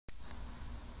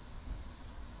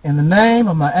In the name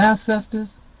of my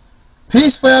ancestors,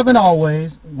 peace forever and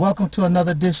always. Welcome to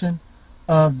another edition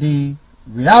of the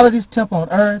Realities Temple on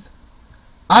Earth.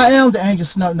 I am the Angel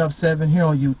Snutting Up 7 here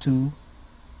on YouTube.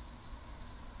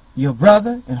 Your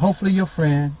brother and hopefully your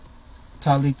friend,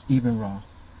 Taalik Ibn'rad.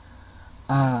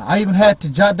 I even had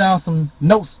to jot down some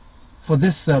notes for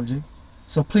this subject,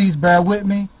 so please bear with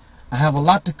me. I have a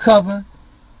lot to cover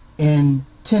in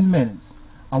 10 minutes.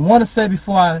 I want to say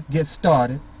before I get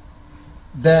started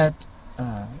that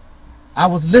I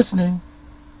was listening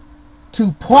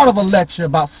to part of a lecture,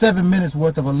 about 7 minutes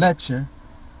worth of a lecture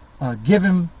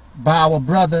given by our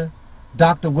brother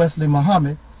Dr. Wesley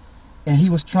Muhammad, and he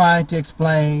was trying to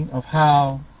explain of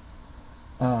how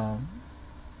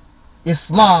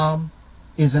Islam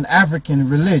is an African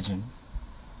religion.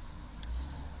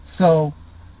 So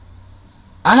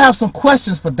I have some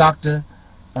questions for Dr.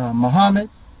 Muhammad,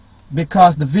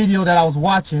 because the video that I was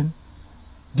watching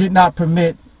did not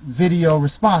permit video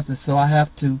responses, so I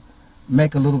have to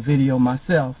make a little video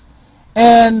myself.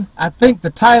 And I think the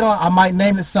title, I might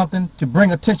name it something to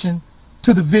bring attention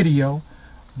to the video,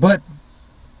 but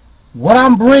what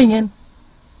I'm bringing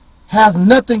has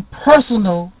nothing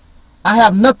personal. I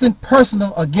have nothing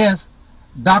personal against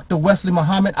Dr. Wesley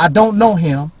Muhammad. I don't know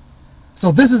him,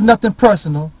 so this is nothing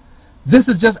personal. This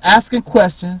is just asking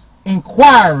questions,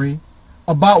 inquiry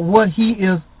about what he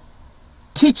is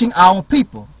teaching our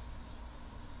people.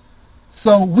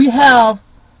 So we have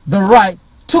the right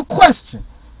to question.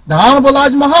 The Honorable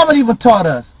Elijah Muhammad even taught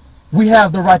us we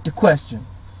have the right to question.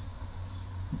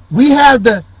 We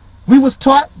was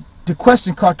taught to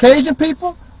question Caucasian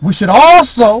people. We should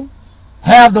also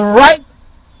have the right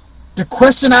to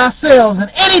question ourselves in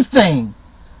anything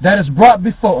that is brought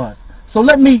before us. So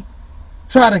let me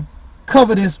try to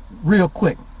cover this real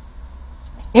quick.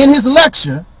 In his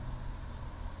lecture,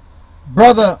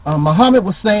 Brother Muhammad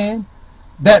was saying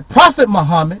that Prophet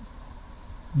Muhammad,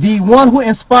 the one who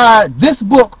inspired this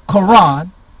book,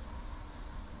 Quran,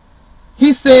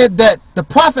 he said that the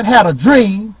Prophet had a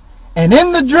dream, and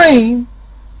in the dream,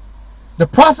 the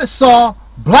Prophet saw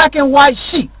black and white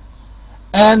sheep,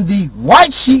 and the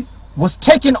white sheep was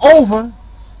taking over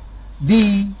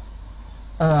the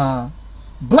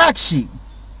black sheep.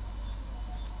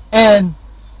 And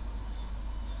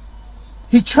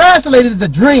he translated the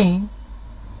dream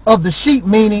of the sheep,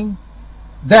 meaning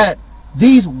that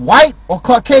these white or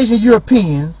Caucasian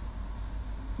Europeans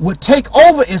would take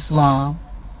over Islam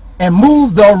and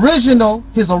move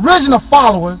his original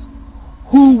followers,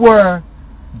 who were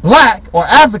black or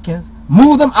Africans,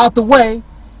 move them out the way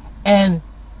and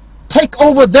take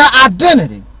over their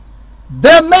identity.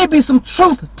 There may be some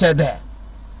truth to that,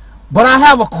 but I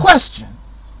have a question.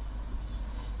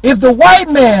 If the white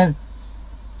man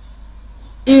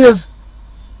is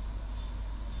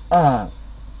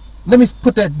let me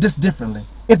put this differently.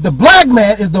 If the black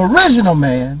man is the original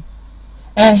man,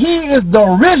 and he is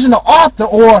the original author,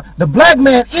 or the black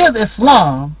man is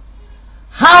Islam,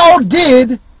 how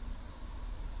did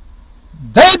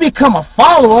they become a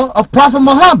follower of Prophet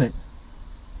Muhammad?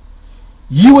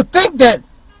 You would think that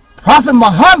Prophet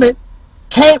Muhammad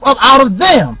came up out of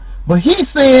them, but he's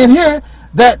saying here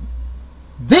that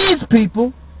these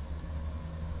people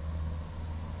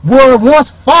were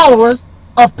once followers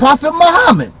of Prophet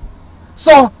Muhammad.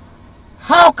 So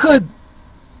how could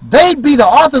they be the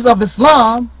authors of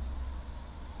Islam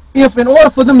if in order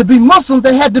for them to be Muslims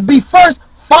they had to be first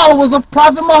followers of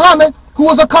Prophet Muhammad, who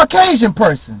was a Caucasian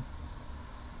person?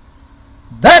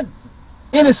 That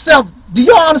in itself, do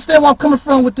y'all understand where I'm coming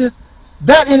from with this?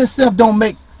 That in itself don't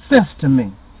make sense to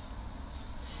me.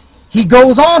 He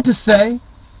goes on to say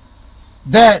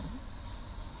that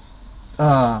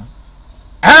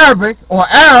Arabic or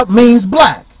Arab means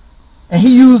black, and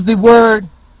he used the word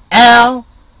Al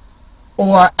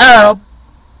or Arab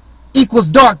equals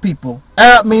dark people.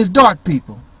 Arab means dark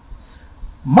people.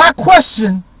 My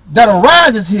question that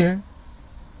arises here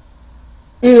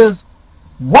is,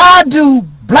 why do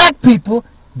black people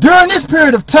during this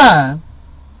period of time,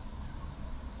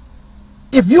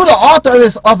 if you're the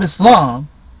author of Islam,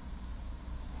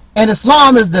 and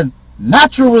Islam is the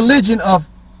natural religion of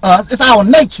us, it's our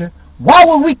nature, why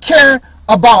would we care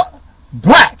about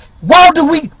black? Why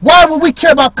would we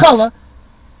care about color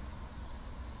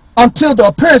until the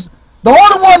appearance? The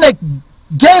only one that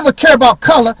gave a care about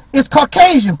color is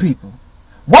Caucasian people.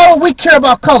 Why would we care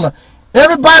about color?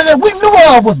 Everybody that we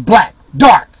knew of was black,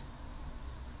 dark.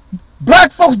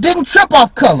 Black folks didn't trip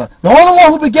off color. The only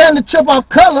one who began to trip off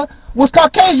color was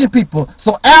Caucasian people.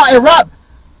 So Al-Arab,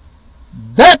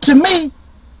 that to me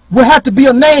would have to be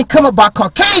a name come up by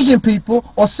Caucasian people,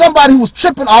 or somebody who was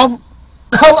tripping off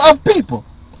color of people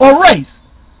or race.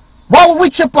 Why would we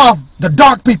trip off the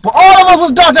dark people? All of us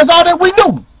was dark. That's all that we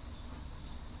knew.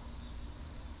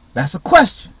 That's a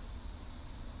question.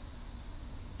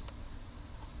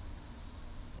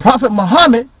 Prophet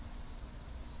Muhammad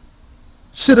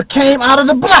should have came out of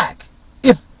the black.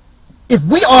 If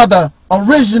we are the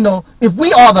original, if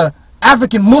we are the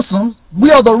African Muslims, we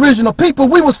are the original people,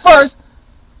 we was first.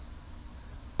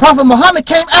 Prophet Muhammad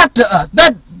came after us.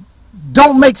 That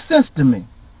don't make sense to me.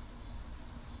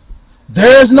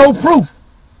 There is no proof.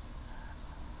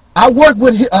 I work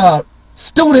with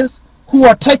students who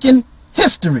are taking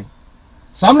history.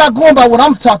 So I'm not going by what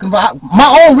I'm talking about,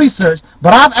 my own research,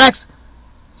 but I've asked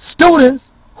students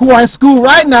who are in school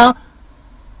right now,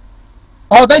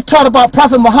 are they taught about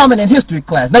Prophet Muhammad in history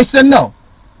class? They said no.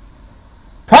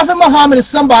 Prophet Muhammad is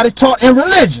somebody taught in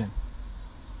religion.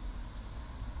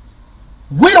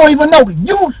 We don't even know.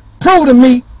 You prove to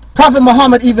me Prophet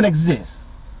Muhammad even exists.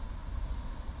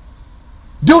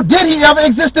 Did he ever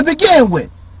exist to begin with?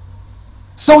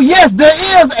 So yes, there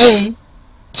is a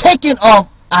taking of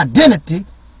identity.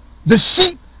 The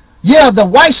sheep, yeah, the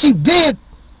white sheep did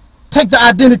take the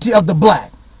identity of the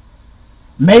black.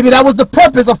 Maybe that was the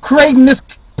purpose of creating this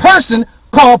person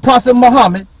called Prophet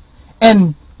Muhammad.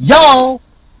 And y'all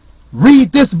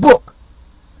read this book,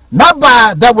 not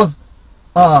by that was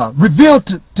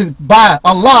revealed by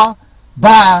Allah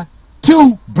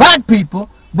to black people,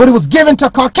 but it was given to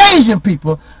Caucasian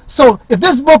people. So if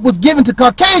this book was given to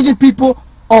Caucasian people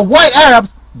or white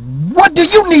Arabs, what do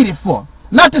you need it for?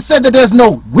 Not to say that there's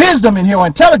no wisdom in here or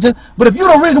intelligence, but if you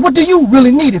don't read it, what do you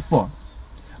really need it for?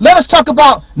 Let us talk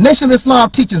about Nation of Islam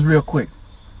teachings real quick.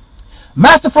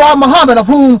 Master Farad Muhammad, of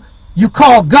whom you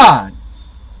call God,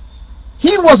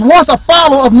 he was once a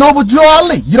follower of Noble Drew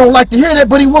Ali. You don't like to hear that,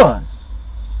 but he was.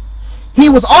 He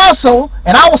was also,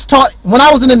 and I was taught when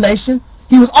I was in the nation,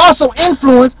 he was also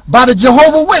influenced by the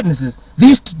Jehovah's Witnesses.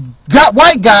 These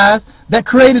white guys that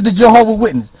created the Jehovah's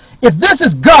Witnesses. If this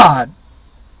is God,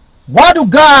 why do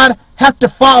God have to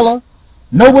follow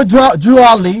Noble Drew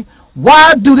Ali?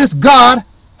 Why do this God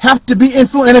have to be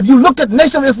influenced? And if you look at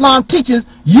Nation of Islam teachings,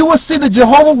 you will see the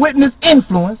Jehovah's Witness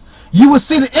influence. You will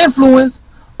see the influence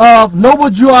of Noble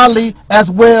Drew Ali as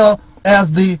well as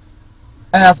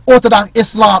Orthodox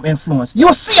Islam influence.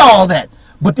 You'll see all that.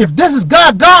 But if this is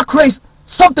God, God creates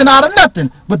something out of nothing.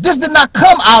 But this did not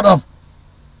come out of,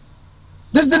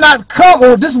 this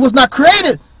was not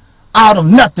created out of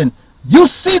nothing. You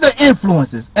see the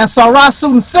influences. And Sarah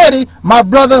Sudan Seti, my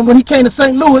brother, when he came to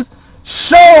St. Louis,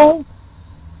 showed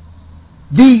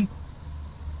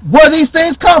where these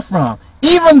things come from.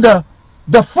 Even the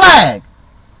flag,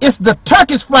 it's the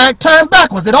Turkish flag turned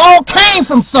backwards. It all came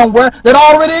from somewhere that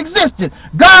already existed.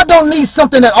 God don't need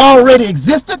something that already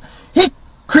existed. He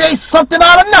creates something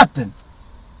out of nothing.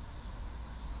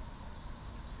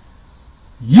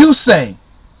 You say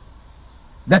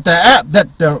that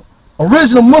the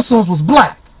original Muslims was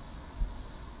black.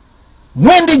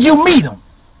 When did you meet them?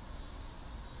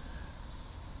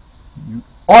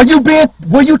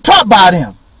 Were you taught by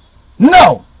them?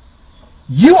 No.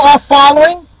 You are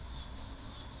following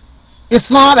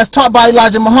Islam as taught by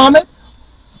Elijah Muhammad,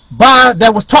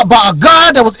 that was taught by a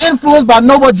God that was influenced by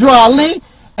Noble Drew Ali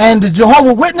and the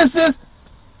Jehovah's Witnesses,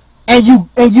 and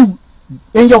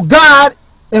your God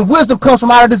and wisdom comes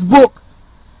from out of this book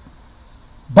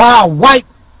by a white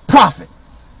prophet.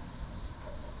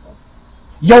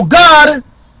 Your God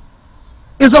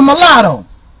is a mulatto.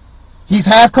 He's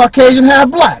half Caucasian, half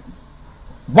black.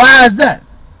 Why is that?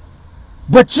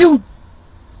 But you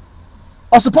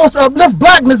are supposed to uplift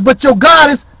blackness, but your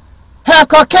God is half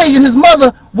Caucasian. His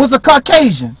mother was a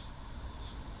Caucasian.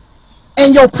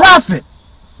 And your prophet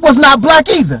was not black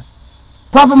either.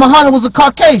 Prophet Muhammad was a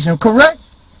Caucasian, correct?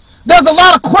 There's a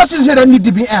lot of questions here that need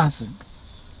to be answered.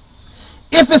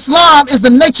 If Islam is the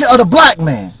nature of the black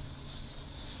man,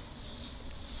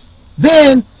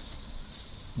 then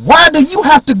why do you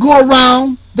have to go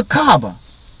around the Kaaba?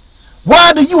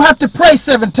 Why do you have to pray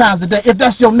 7 times a day if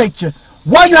that's your nature?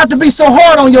 Why you have to be so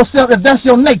hard on yourself if that's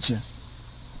your nature?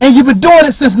 And you've been doing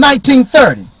it since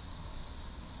 1930.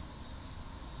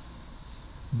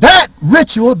 That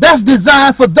ritual, that's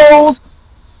designed for those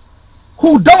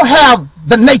who don't have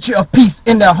the nature of peace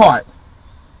in their heart.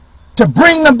 To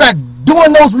bring them back,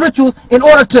 doing those rituals in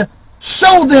order to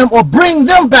show them or bring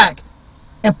them back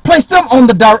and place them on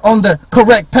the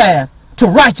correct path to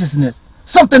righteousness.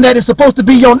 Something that is supposed to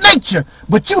be your nature,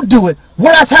 but you do it.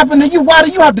 What has happened to you? Why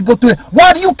do you have to go through it?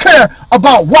 Why do you care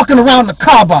about walking around the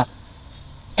Kaaba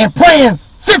and praying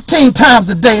 15 times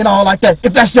a day and all like that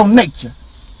if that's your nature?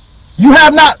 You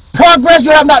have not progressed,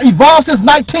 you have not evolved since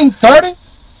 1930?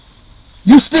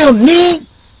 You still need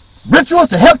rituals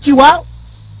to help you out?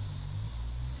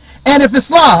 And if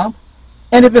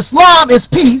Islam is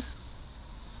peace,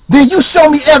 then you show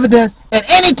me evidence at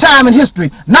any time in history,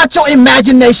 not your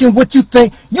imagination, what you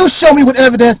think. You show me with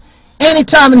evidence any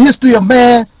time in history of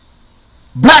man,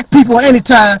 black people, any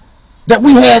time that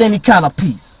we had any kind of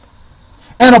peace.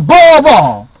 And above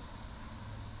all,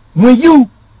 when you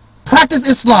practice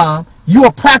Islam, you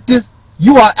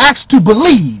are asked to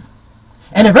believe.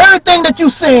 And if everything that you're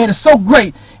saying is so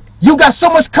great, you got so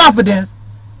much confidence,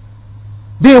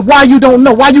 then why you don't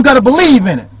know? Why you got to believe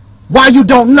in it? Why you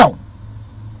don't know?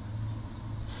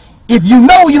 If you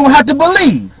know, you don't have to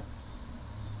believe.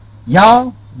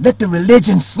 Y'all, let the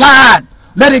religion slide.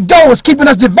 Let it go. It's keeping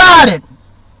us divided.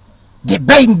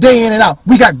 Debating day in and out.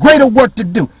 We got greater work to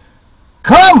do.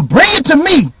 Come, bring it to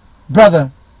me,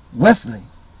 Brother Wesley.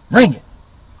 Bring it.